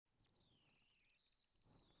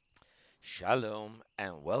Shalom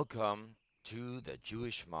and welcome to the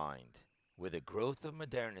Jewish Mind, where the growth of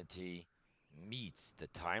modernity meets the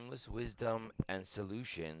timeless wisdom and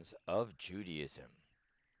solutions of Judaism.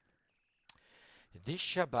 This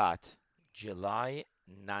Shabbat, July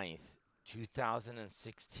 9th,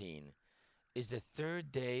 2016, is the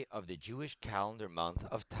third day of the Jewish calendar month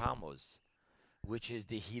of Tammuz, which is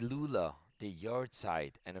the Hilula, the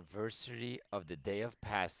Yortzeit anniversary of the day of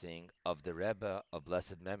passing of the Rebbe of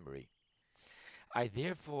blessed memory. I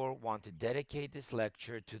therefore want to dedicate this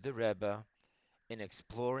lecture to the Rebbe in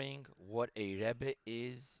exploring what a Rebbe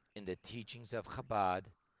is in the teachings of Chabad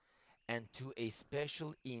and to a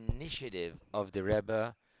special initiative of the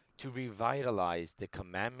Rebbe to revitalize the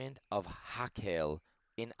commandment of Hakel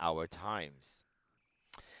in our times.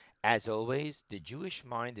 As always, the Jewish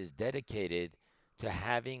mind is dedicated to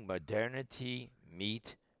having modernity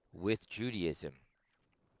meet with Judaism.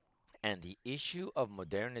 And the issue of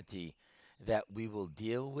modernity that we will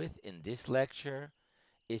deal with in this lecture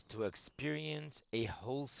is to experience a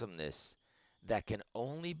wholesomeness that can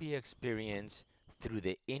only be experienced through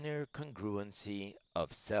the inner congruency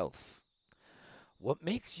of self. What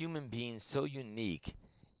makes human beings so unique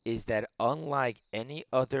is that unlike any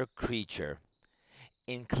other creature,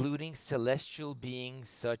 including celestial beings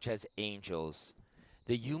such as angels,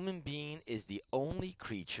 the human being is the only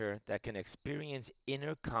creature that can experience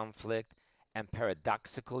inner conflict and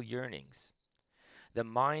paradoxical yearnings. The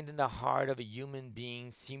mind and the heart of a human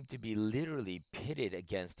being seem to be literally pitted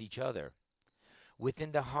against each other.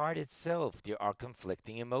 Within the heart itself, there are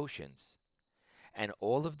conflicting emotions. And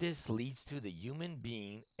all of this leads to the human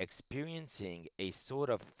being experiencing a sort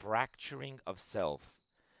of fracturing of self,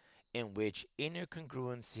 in which inner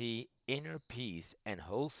congruency, inner peace, and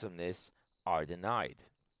wholesomeness are denied.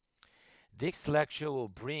 This lecture will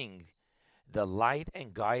bring the light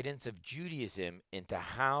and guidance of Judaism into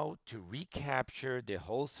how to recapture the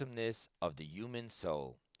wholesomeness of the human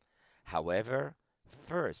soul. However,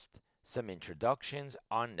 first, some introductions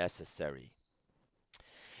are necessary.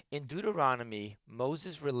 In Deuteronomy,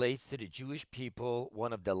 Moses relates to the Jewish people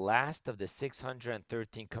one of the last of the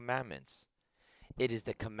 613 commandments. It is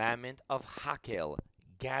the commandment of Hakel,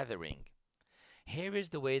 gathering. Here is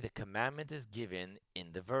the way the commandment is given in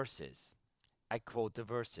the verses. I quote the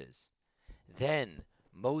verses. Then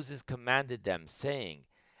Moses commanded them, saying,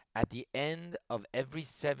 at the end of every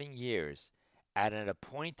 7 years, at an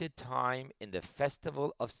appointed time in the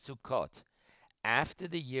festival of Sukkot, after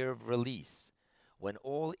the year of release, when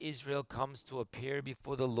all Israel comes to appear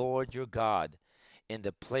before the Lord your God, in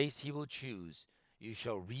the place he will choose, you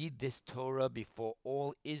shall read this Torah before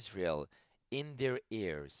all Israel in their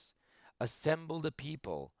ears. Assemble the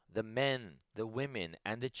people, the men, the women,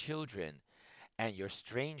 and the children, and your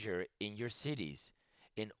stranger in your cities,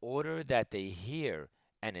 in order that they hear,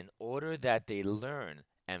 and in order that they learn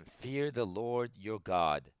and fear the Lord your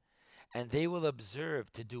God. And they will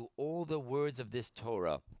observe to do all the words of this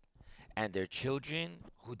Torah, and their children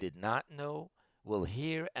who did not know will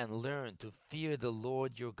hear and learn to fear the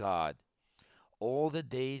Lord your God all the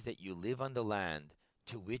days that you live on the land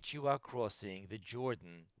to which you are crossing the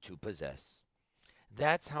Jordan to possess.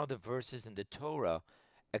 That's how the verses in the Torah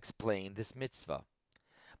explain this mitzvah.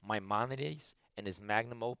 Maimonides, in his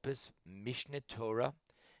magnum opus Mishneh Torah,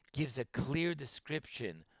 gives a clear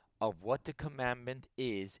description of what the commandment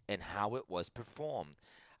is and how it was performed.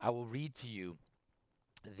 I will read to you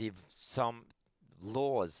some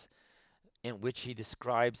laws in which he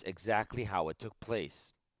describes exactly how it took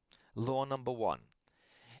place. Law number one.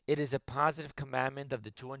 It is a positive commandment of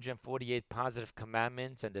the 248 positive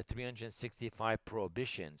commandments and the 365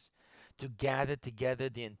 prohibitions to gather together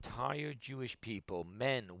the entire Jewish people,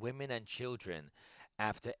 men, women, and children,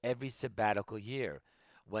 after every sabbatical year,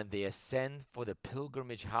 when they ascend for the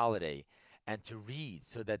pilgrimage holiday, and to read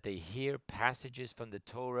so that they hear passages from the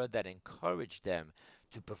Torah that encourage them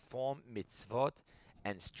to perform mitzvot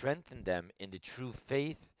and strengthen them in the true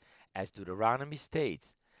faith, as Deuteronomy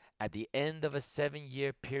states. At the end of a 7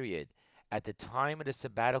 year period, at the time of the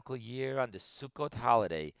sabbatical year on the Sukkot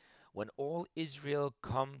holiday, when all Israel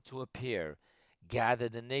come to appear, gather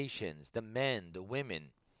the nations, the men, the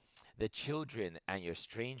women, the children, and your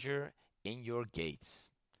stranger in your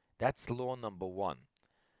gates. That's law number one.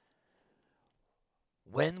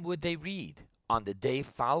 When would they read? On the day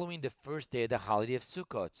following the first day of the holiday of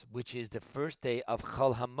Sukkot, which is the first day of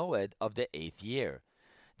Chol HaMoed of the 8th year.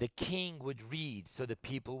 The king would read so the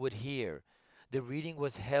people would hear. The reading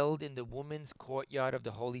was held in the women's courtyard of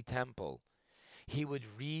the Holy Temple. He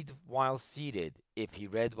would read while seated. If he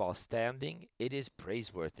read while standing, it is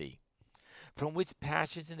praiseworthy. From which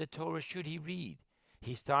passage in the Torah should he read?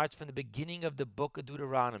 He starts from the beginning of the book of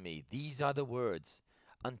Deuteronomy. These are the words,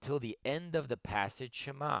 until the end of the passage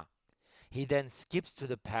Shema. He then skips to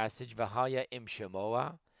the passage Vahaya im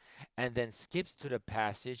Shemoah, and then skips to the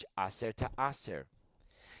passage Aser to Aser.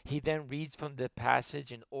 He then reads from the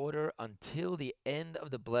passage in order until the end of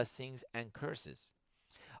the blessings and curses,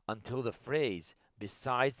 until the phrase,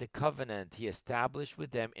 besides the covenant he established with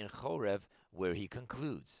them in Chorev, where he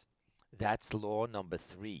concludes. That's law number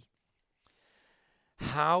 3.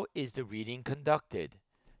 How is the reading conducted?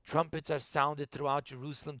 Trumpets are sounded throughout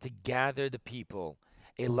Jerusalem to gather the people.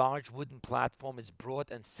 A large wooden platform is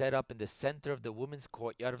brought and set up in the center of the women's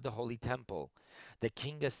courtyard of the Holy Temple. The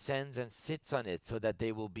king ascends and sits on it so that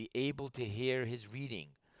they will be able to hear his reading.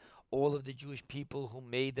 All of the Jewish people who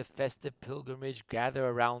made the festive pilgrimage gather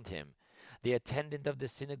around him. The attendant of the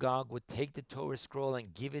synagogue would take the Torah scroll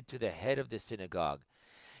and give it to the head of the synagogue.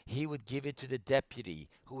 He would give it to the deputy,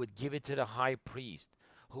 who would give it to the high priest,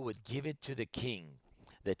 who would give it to the king.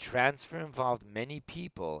 The transfer involved many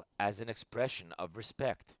people as an expression of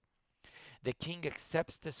respect. The king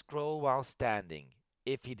accepts the scroll while standing.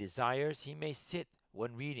 If he desires, he may sit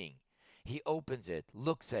when reading. He opens it,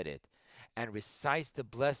 looks at it, and recites the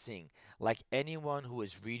blessing like anyone who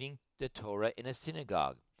is reading the Torah in a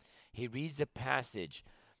synagogue. He reads the passage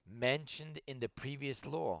mentioned in the previous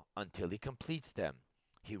law until he completes them.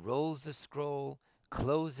 He rolls the scroll,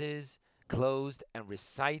 closed, and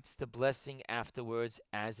recites the blessing afterwards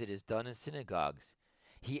as it is done in synagogues.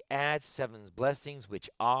 He adds 7 blessings,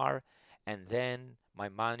 which are, and then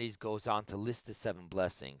Maimonides goes on to list the 7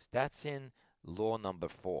 blessings. That's in law number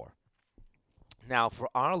 4. Now, for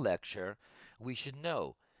our lecture, we should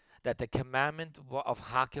know that the commandment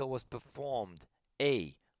of Hakel was performed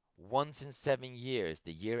A, once in 7 years,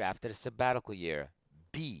 the year after the sabbatical year,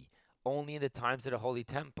 B, only in the times of the Holy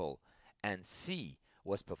Temple, and C,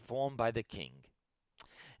 was performed by the king.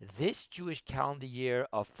 This Jewish calendar year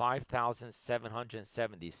of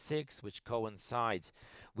 5776, which coincides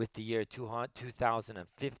with the year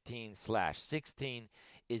 2015/16,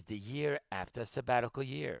 is the year after sabbatical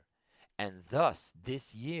year, and thus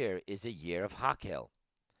this year is a year of Hakel.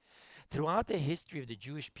 Throughout the history of the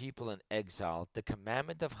Jewish people in exile, the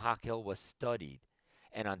commandment of Hakel was studied,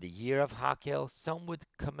 and on the year of Hakel, some would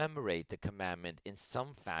commemorate the commandment in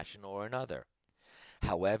some fashion or another.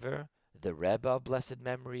 However, the Rebbe of blessed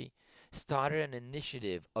memory started an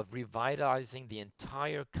initiative of revitalizing the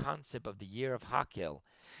entire concept of the year of Hakel,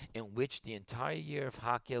 in which the entire year of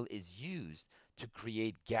Hakel is used to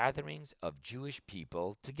create gatherings of Jewish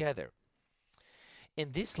people together.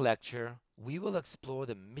 In this lecture, we will explore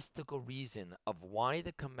the mystical reason of why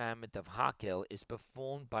the commandment of Hakel is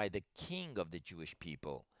performed by the king of the Jewish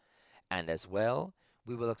people, and as well,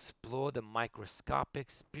 we will explore the microscopic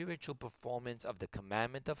spiritual performance of the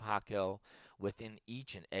commandment of Hakel within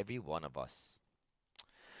each and every one of us.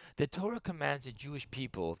 The Torah commands the Jewish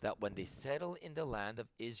people that when they settle in the land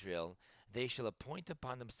of Israel, they shall appoint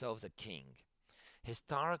upon themselves a king.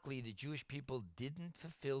 Historically, the Jewish people didn't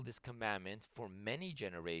fulfill this commandment for many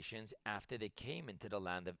generations after they came into the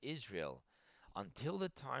land of Israel, until the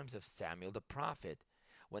times of Samuel the prophet,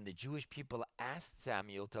 when the Jewish people asked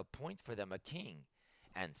Samuel to appoint for them a king,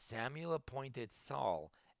 and Samuel appointed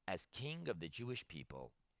Saul as king of the Jewish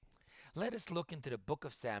people. Let us look into the book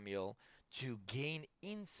of Samuel to gain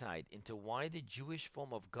insight into why the Jewish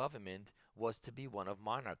form of government was to be one of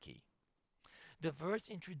monarchy. The verse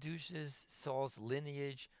introduces Saul's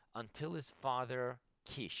lineage until his father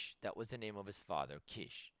Kish, that was the name of his father,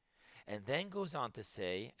 Kish, and then goes on to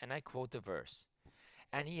say, and I quote the verse,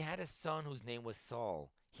 "And he had a son whose name was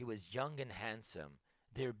Saul. He was young and handsome,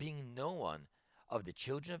 there being no one of the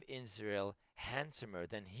children of Israel handsomer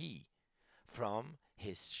than he. From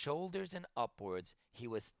his shoulders and upwards he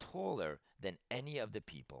was taller than any of the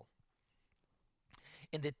people."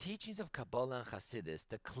 In the teachings of Kabbalah and Hasidus,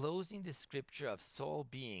 the closing description of Saul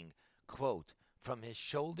being, quote, "from his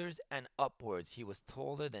shoulders and upwards he was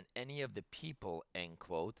taller than any of the people," end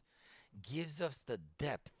quote, gives us the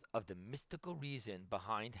depth of the mystical reason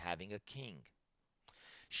behind having a king.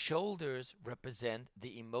 Shoulders represent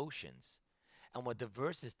the emotions, and what the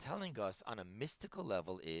verse is telling us on a mystical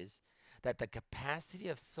level is that the capacity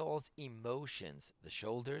of Saul's emotions, the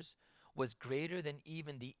shoulders, was greater than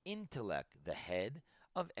even the intellect, the head,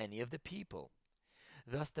 of any of the people.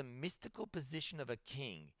 Thus, the mystical position of a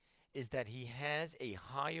king is that he has a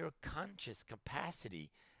higher conscious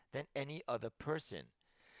capacity than any other person,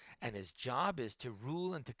 and his job is to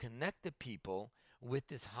rule and to connect the people with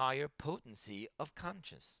this higher potency of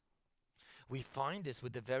conscience. We find this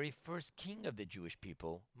with the very first king of the Jewish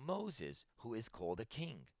people, Moses, who is called a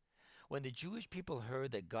king. When the Jewish people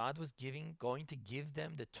heard that God was going to give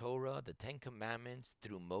them the Torah, the Ten Commandments,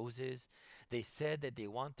 through Moses, they said that they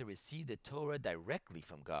want to receive the Torah directly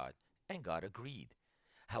from God, and God agreed.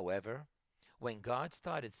 However, when God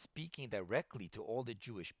started speaking directly to all the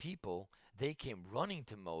Jewish people, they came running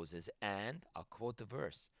to Moses and, I'll quote the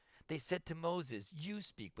verse, they said to Moses, "You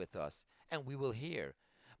speak with us, and we will hear,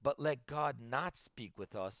 but let God not speak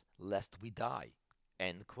with us, lest we die."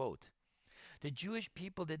 End quote. The Jewish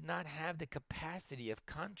people did not have the capacity of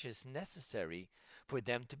conscience necessary for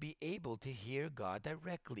them to be able to hear God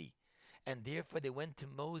directly, and therefore they went to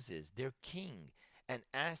Moses, their king, and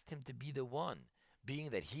asked him to be the one,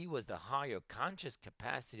 being that he was the higher conscious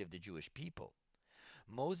capacity of the Jewish people.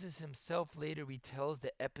 Moses himself later retells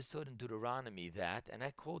the episode in Deuteronomy that, and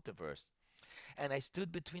I quote the verse, "And I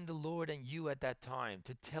stood between the Lord and you at that time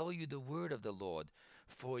to tell you the word of the Lord,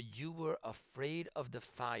 for you were afraid of the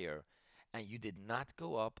fire, and you did not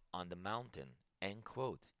go up on the mountain." End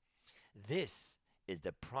quote. This is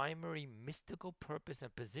the primary mystical purpose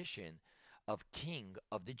and position of king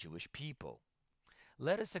of the Jewish people.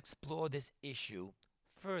 Let us explore this issue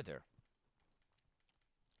further.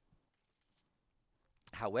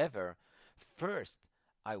 However, first,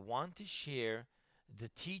 I want to share the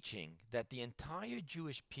teaching that the entire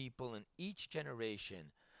Jewish people in each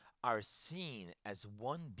generation are seen as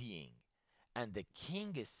one being, and the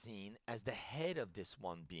king is seen as the head of this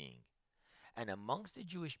one being. And amongst the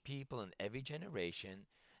Jewish people in every generation,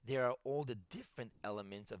 there are all the different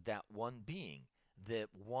elements of that one being, the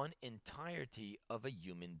one entirety of a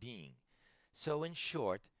human being. So, in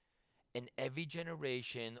short, in every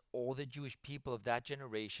generation, all the Jewish people of that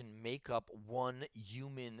generation make up one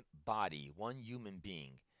human body, one human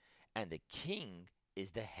being, and the king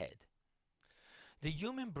is the head. The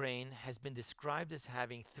human brain has been described as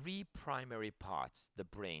having three primary parts: the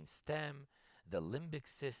brain stem, the limbic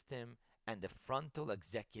system, and the frontal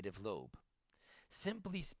executive lobe.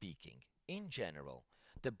 Simply speaking, in general,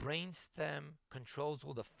 the brain stem controls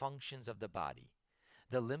all the functions of the body.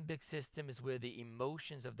 The limbic system is where the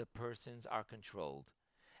emotions of the persons are controlled,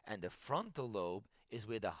 and the frontal lobe is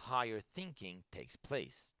where the higher thinking takes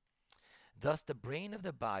place. Thus, the brain of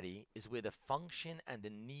the body is where the function and the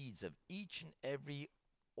needs of each and every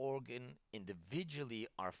organ individually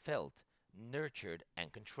are felt, nurtured,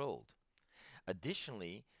 and controlled.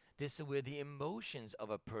 Additionally, this is where the emotions of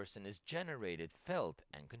a person is generated, felt,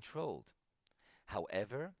 and controlled.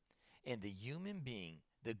 However, in the human being,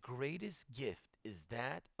 the greatest gift is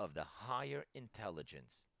that of the higher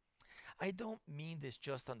intelligence. I don't mean this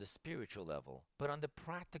just on the spiritual level, but on the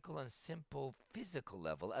practical and simple physical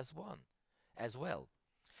level as well.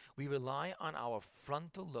 We rely on our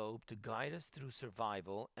frontal lobe to guide us through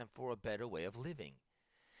survival and for a better way of living.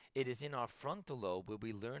 It is in our frontal lobe where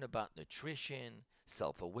we learn about nutrition,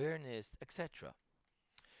 self-awareness, etc.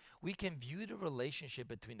 We can view the relationship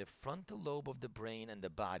between the frontal lobe of the brain and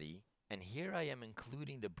the body, and here I am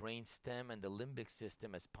including the brain stem and the limbic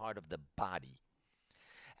system as part of the body,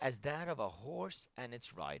 as that of a horse and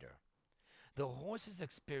its rider. The horse's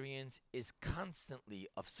experience is constantly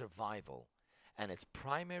of survival, and its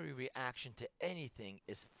primary reaction to anything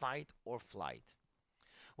is fight or flight.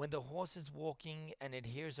 When the horse is walking and it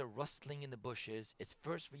hears a rustling in the bushes, its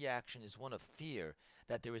first reaction is one of fear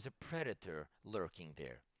that there is a predator lurking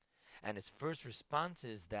there. And its first response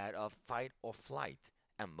is that of fight or flight,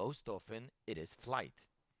 and most often it is flight.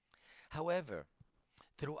 However,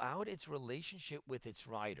 throughout its relationship with its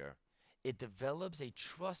rider, it develops a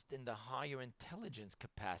trust in the higher intelligence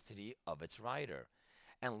capacity of its rider,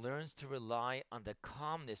 and learns to rely on the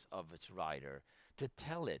calmness of its rider to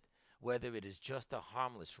tell it whether it is just a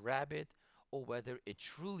harmless rabbit or whether it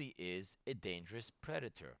truly is a dangerous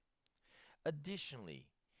predator. Additionally,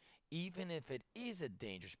 even if it is a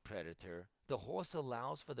dangerous predator, the horse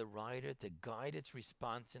allows for the rider to guide its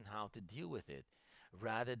response in how to deal with it,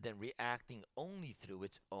 rather than reacting only through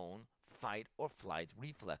its own fight or flight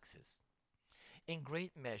reflexes. In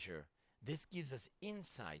great measure, this gives us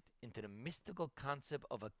insight into the mystical concept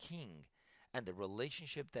of a king and the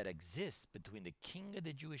relationship that exists between the king of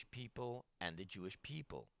the Jewish people and the Jewish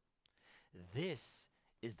people. This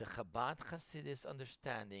is the Chabad Hasidus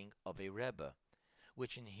understanding of a Rebbe,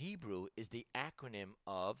 which in Hebrew is the acronym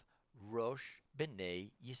of Rosh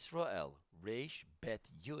B'nai Yisrael. Resh Bet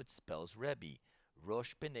Yud spells Rebbe.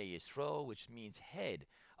 Rosh B'nai Yisrael, which means head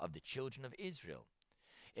of the children of Israel,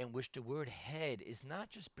 in which the word head is not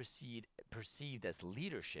just perceived as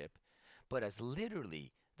leadership, but as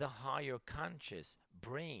literally the higher conscious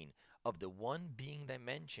brain of the one being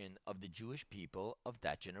dimension of the Jewish people of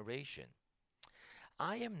that generation.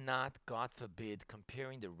 I am not, God forbid,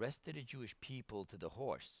 comparing the rest of the Jewish people to the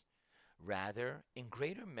horse, Rather, in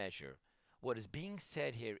greater measure, what is being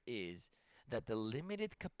said here is that the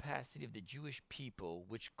limited capacity of the Jewish people,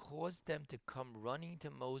 which caused them to come running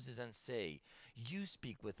to Moses and say, "You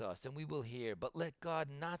speak with us, and we will hear, but let God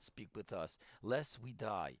not speak with us, lest we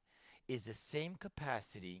die," is the same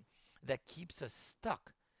capacity that keeps us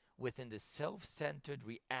stuck within the self centered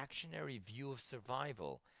reactionary view of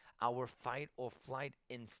survival, our fight or flight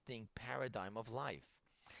instinct paradigm of life,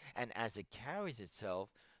 and as it carries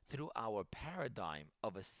itself through our paradigm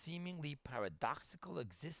of a seemingly paradoxical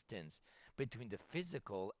existence between the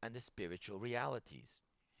physical and the spiritual realities.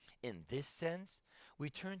 In this sense, we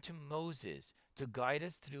turn to Moses to guide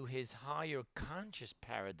us through his higher conscious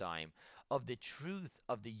paradigm of the truth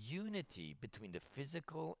of the unity between the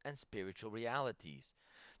physical and spiritual realities,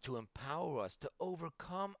 to empower us to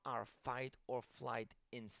overcome our fight or flight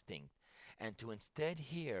instinct, and to instead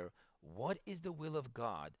hear what is the will of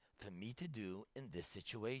God for me to do in this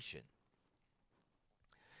situation.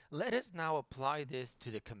 Let us now apply this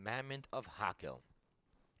to the commandment of Hakel.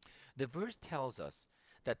 The verse tells us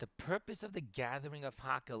that the purpose of the gathering of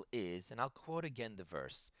Hakel is, and I'll quote again the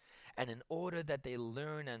verse, "and in order that they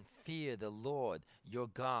learn and fear the Lord your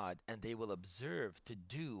God, and they will observe to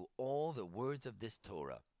do all the words of this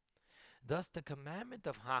Torah." Thus, the commandment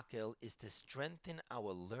of Hakel is to strengthen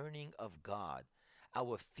our learning of God,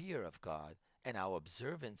 our fear of God, and our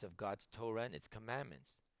observance of God's Torah and its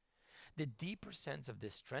commandments. The deeper sense of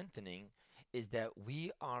this strengthening is that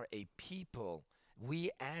we as a people,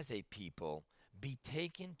 be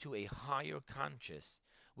taken to a higher conscious,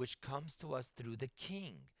 which comes to us through the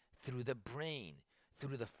king, through the brain,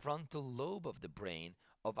 through the frontal lobe of the brain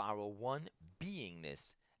of our one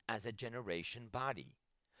beingness as a generation body.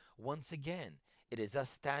 Once again, it is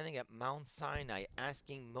us standing at Mount Sinai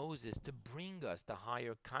asking Moses to bring us the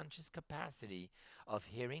higher conscious capacity of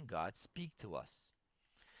hearing God speak to us.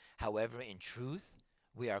 However, in truth,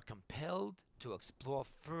 we are compelled to explore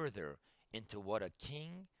further into what a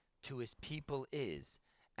king to his people is,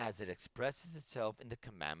 as it expresses itself in the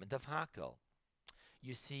commandment of Hakel.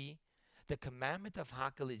 You see, the commandment of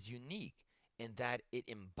Hakel is unique in that it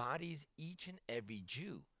embodies each and every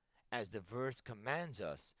Jew, as the verse commands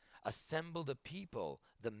us, "Assemble the people,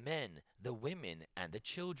 the men, the women, and the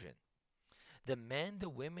children." The men, the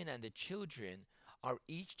women, and the children are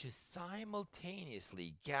each to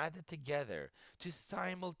simultaneously gather together, to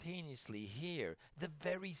simultaneously hear the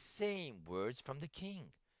very same words from the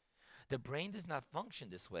king. The brain does not function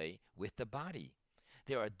this way with the body.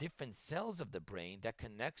 There are different cells of the brain that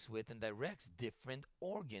connects with and directs different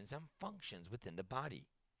organs and functions within the body.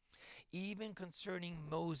 Even concerning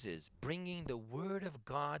Moses bringing the word of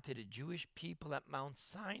God to the Jewish people at Mount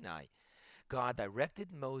Sinai, God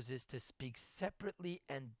directed Moses to speak separately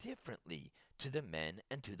and differently to the men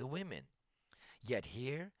and to the women. Yet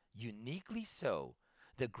here, uniquely so,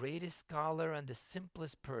 the greatest scholar and the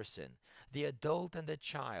simplest person, the adult and the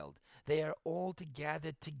child, they are all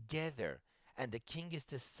gathered together, and the king is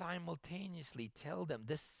to simultaneously tell them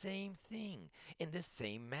the same thing in the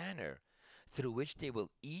same manner, through which they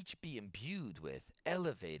will each be imbued with,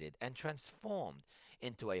 elevated, and transformed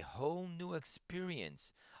into a whole new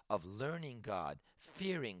experience of learning God,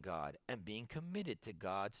 fearing God, and being committed to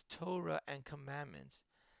God's Torah and commandments.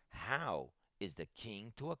 How is the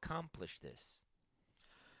king to accomplish this?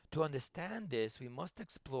 To understand this, we must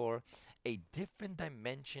explore a different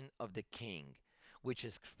dimension of the king, which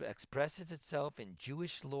expresses itself in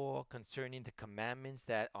Jewish law concerning the commandments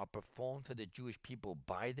that are performed for the Jewish people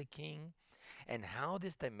by the king, and how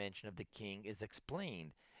this dimension of the king is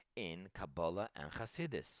explained in Kabbalah and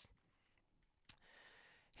Hasidus.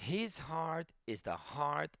 His heart is the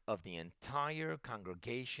heart of the entire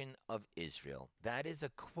congregation of Israel. That is a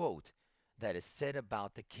quote that is said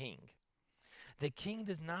about the king. The king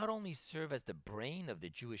does not only serve as the brain of the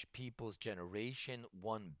Jewish people's generation,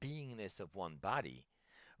 one beingness of one body.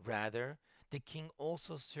 Rather, the king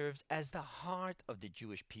also serves as the heart of the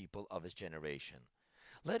Jewish people of his generation.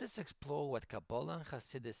 Let us explore what Kabbalah and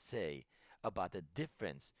Hasidus say about the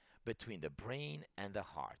difference between the brain and the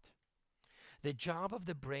heart. The job of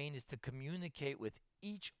the brain is to communicate with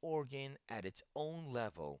each organ at its own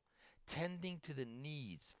level, tending to the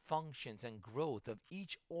needs, functions, and growth of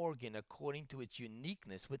each organ according to its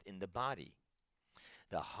uniqueness within the body.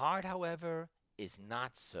 The heart, however, is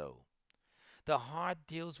not so. The heart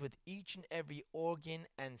deals with each and every organ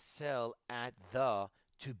and cell at the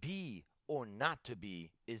to be or not to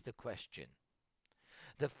be is the question.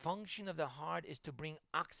 The function of the heart is to bring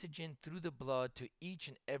oxygen through the blood to each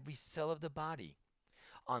and every cell of the body.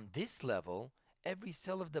 On this level, every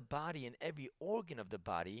cell of the body and every organ of the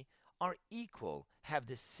body are equal, have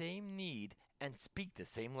the same need, and speak the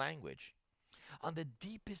same language. On the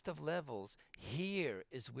deepest of levels, here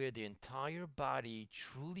is where the entire body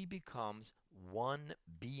truly becomes one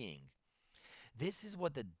being. This is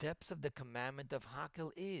what the depths of the commandment of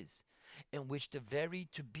Hakel is, in which the very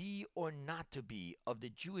to be or not to be of the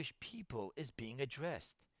Jewish people is being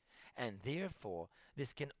addressed. And therefore,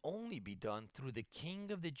 this can only be done through the king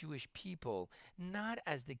of the Jewish people, not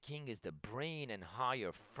as the king is the brain and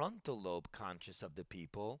higher frontal lobe conscious of the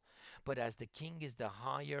people, but as the king is the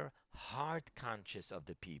higher heart conscious of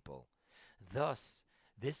the people. Thus,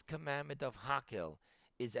 this commandment of Hakel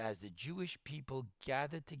is as the Jewish people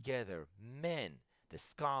gathered together, men, the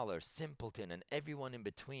scholar, simpleton, and everyone in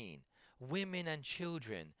between, women and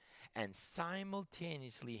children, and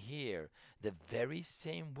simultaneously hear the very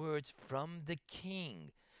same words from the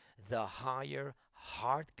king, the higher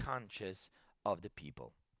heart conscious of the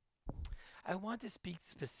people. I want to speak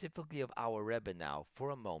specifically of our Rebbe now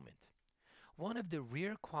for a moment. One of the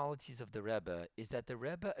rare qualities of the Rebbe is that the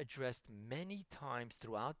Rebbe addressed many times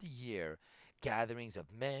throughout the year gatherings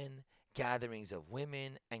of men, gatherings of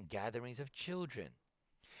women, and gatherings of children.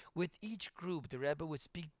 With each group, the Rebbe would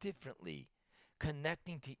speak differently,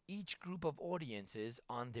 connecting to each group of audiences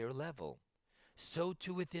on their level. So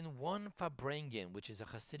too within one Farbrengen, which is a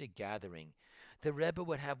Hasidic gathering, the Rebbe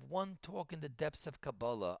would have one talk in the depths of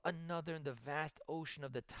Kabbalah, another in the vast ocean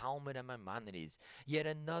of the Talmud and Maimonides, yet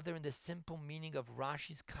another in the simple meaning of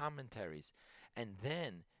Rashi's commentaries, and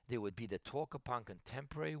then there would be the talk upon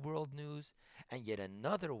contemporary world news, and yet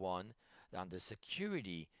another one on the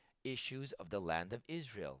security issues of the land of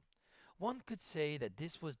Israel. One could say that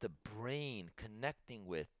this was the brain connecting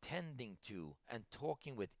with, tending to, and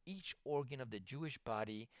talking with each organ of the Jewish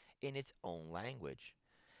body in its own language.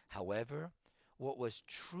 However, what was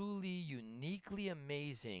truly uniquely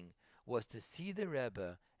amazing was to see the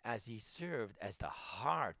Rebbe as he served as the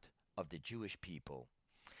heart of the Jewish people.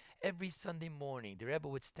 Every Sunday morning, the Rebbe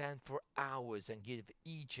would stand for hours and give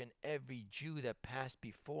each and every Jew that passed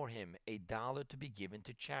before him $1 to be given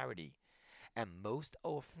to charity. And most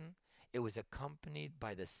often, it was accompanied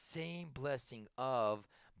by the same blessing of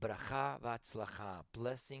bracha v'atzlacha,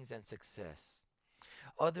 blessings and success.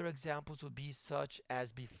 Other examples would be such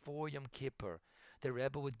as before Yom Kippur, the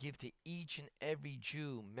Rebbe would give to each and every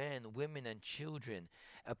Jew, men, women, and children,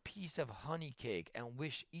 a piece of honey cake and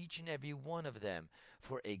wish each and every one of them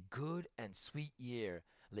for a good and sweet year,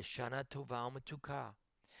 Leshana Tova U'Metuka.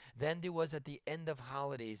 Then there was at the end of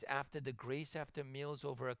holidays, after the grace after meals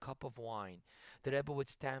over a cup of wine, the Rebbe would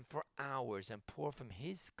stand for hours and pour from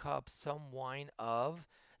his cup some wine of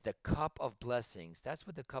the cup of blessings. That's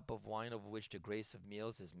what the cup of wine over which the grace of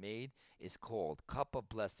meals is made is called, cup of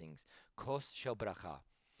blessings, kos shel bracha.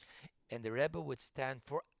 And the Rebbe would stand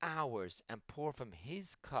for hours and pour from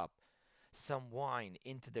his cup some wine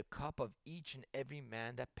into the cup of each and every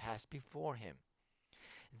man that passed before him.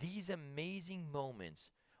 These amazing moments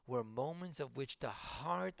were moments of which the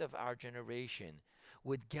heart of our generation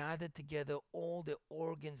would gather together all the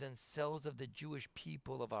organs and cells of the Jewish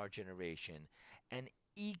people of our generation and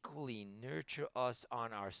equally nurture us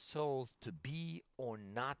on our souls to be or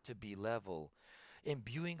not to be level,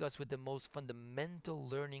 imbuing us with the most fundamental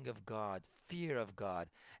learning of God, fear of God,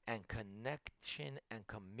 and connection and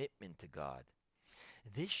commitment to God.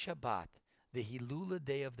 This Shabbat, the Hilula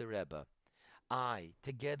day of the Rebbe, I,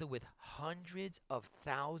 together with hundreds of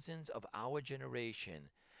thousands of our generation,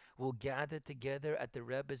 will gather together at the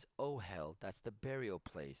Rebbe's Ohel, that's the burial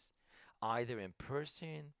place, either in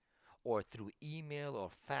person or through email or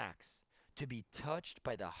fax, to be touched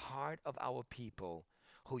by the heart of our people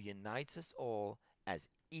who unites us all as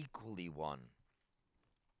equally one.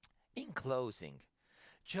 In closing,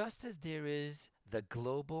 just as there is the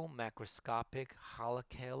global macroscopic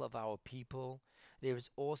halakel of our people, there is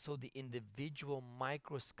also the individual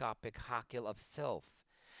microscopic hakel of self,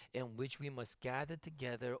 in which we must gather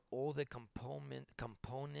together all the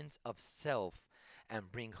components of self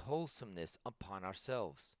and bring wholesomeness upon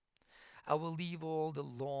ourselves. I will leave all the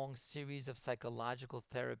long series of psychological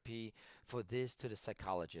therapy for this to the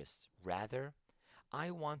psychologists. Rather,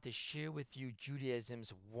 I want to share with you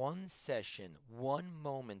Judaism's one session, one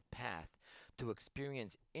moment path to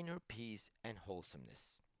experience inner peace and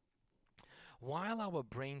wholesomeness. While our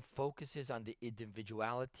brain focuses on the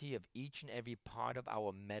individuality of each and every part of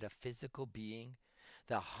our metaphysical being,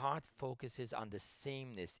 the heart focuses on the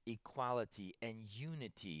sameness, equality, and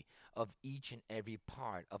unity of each and every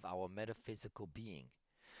part of our metaphysical being.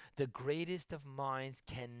 The greatest of minds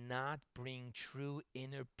cannot bring true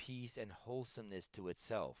inner peace and wholesomeness to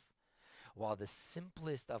itself, while the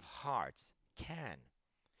simplest of hearts can.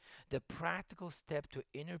 The practical step to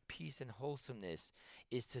inner peace and wholesomeness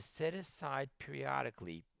is to set aside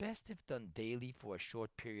periodically, best if done daily for a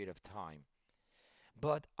short period of time.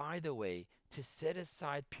 But either way, to set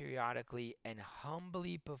aside periodically and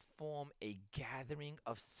humbly perform a gathering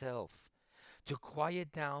of self, to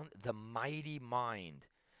quiet down the mighty mind,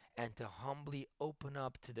 and to humbly open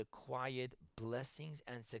up to the quiet blessings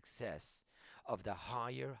and success of the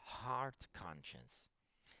higher heart conscience.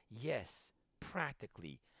 Yes,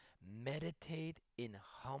 practically, meditate in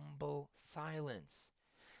humble silence.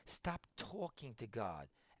 Stop talking to God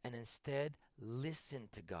and instead listen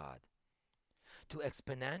to God. To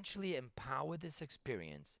exponentially empower this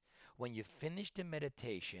experience, when you finish the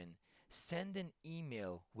meditation, send an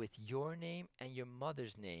email with your name and your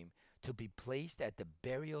mother's name to be placed at the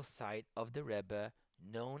burial site of the Rebbe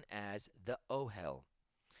known as the Ohel.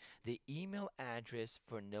 The email address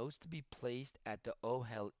for notes to be placed at the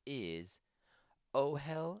Ohel is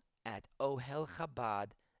ohel at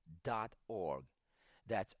ohelchabad.org.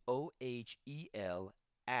 That's OHEL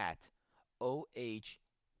at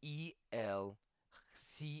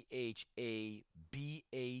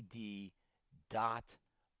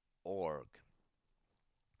OHELCHABAD.org.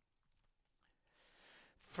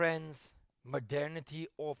 Friends, modernity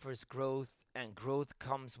offers growth, and growth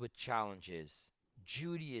comes with challenges.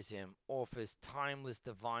 Judaism offers timeless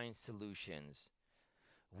divine solutions.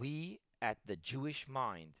 We at the Jewish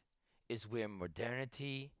Mind is where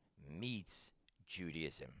modernity meets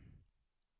Judaism.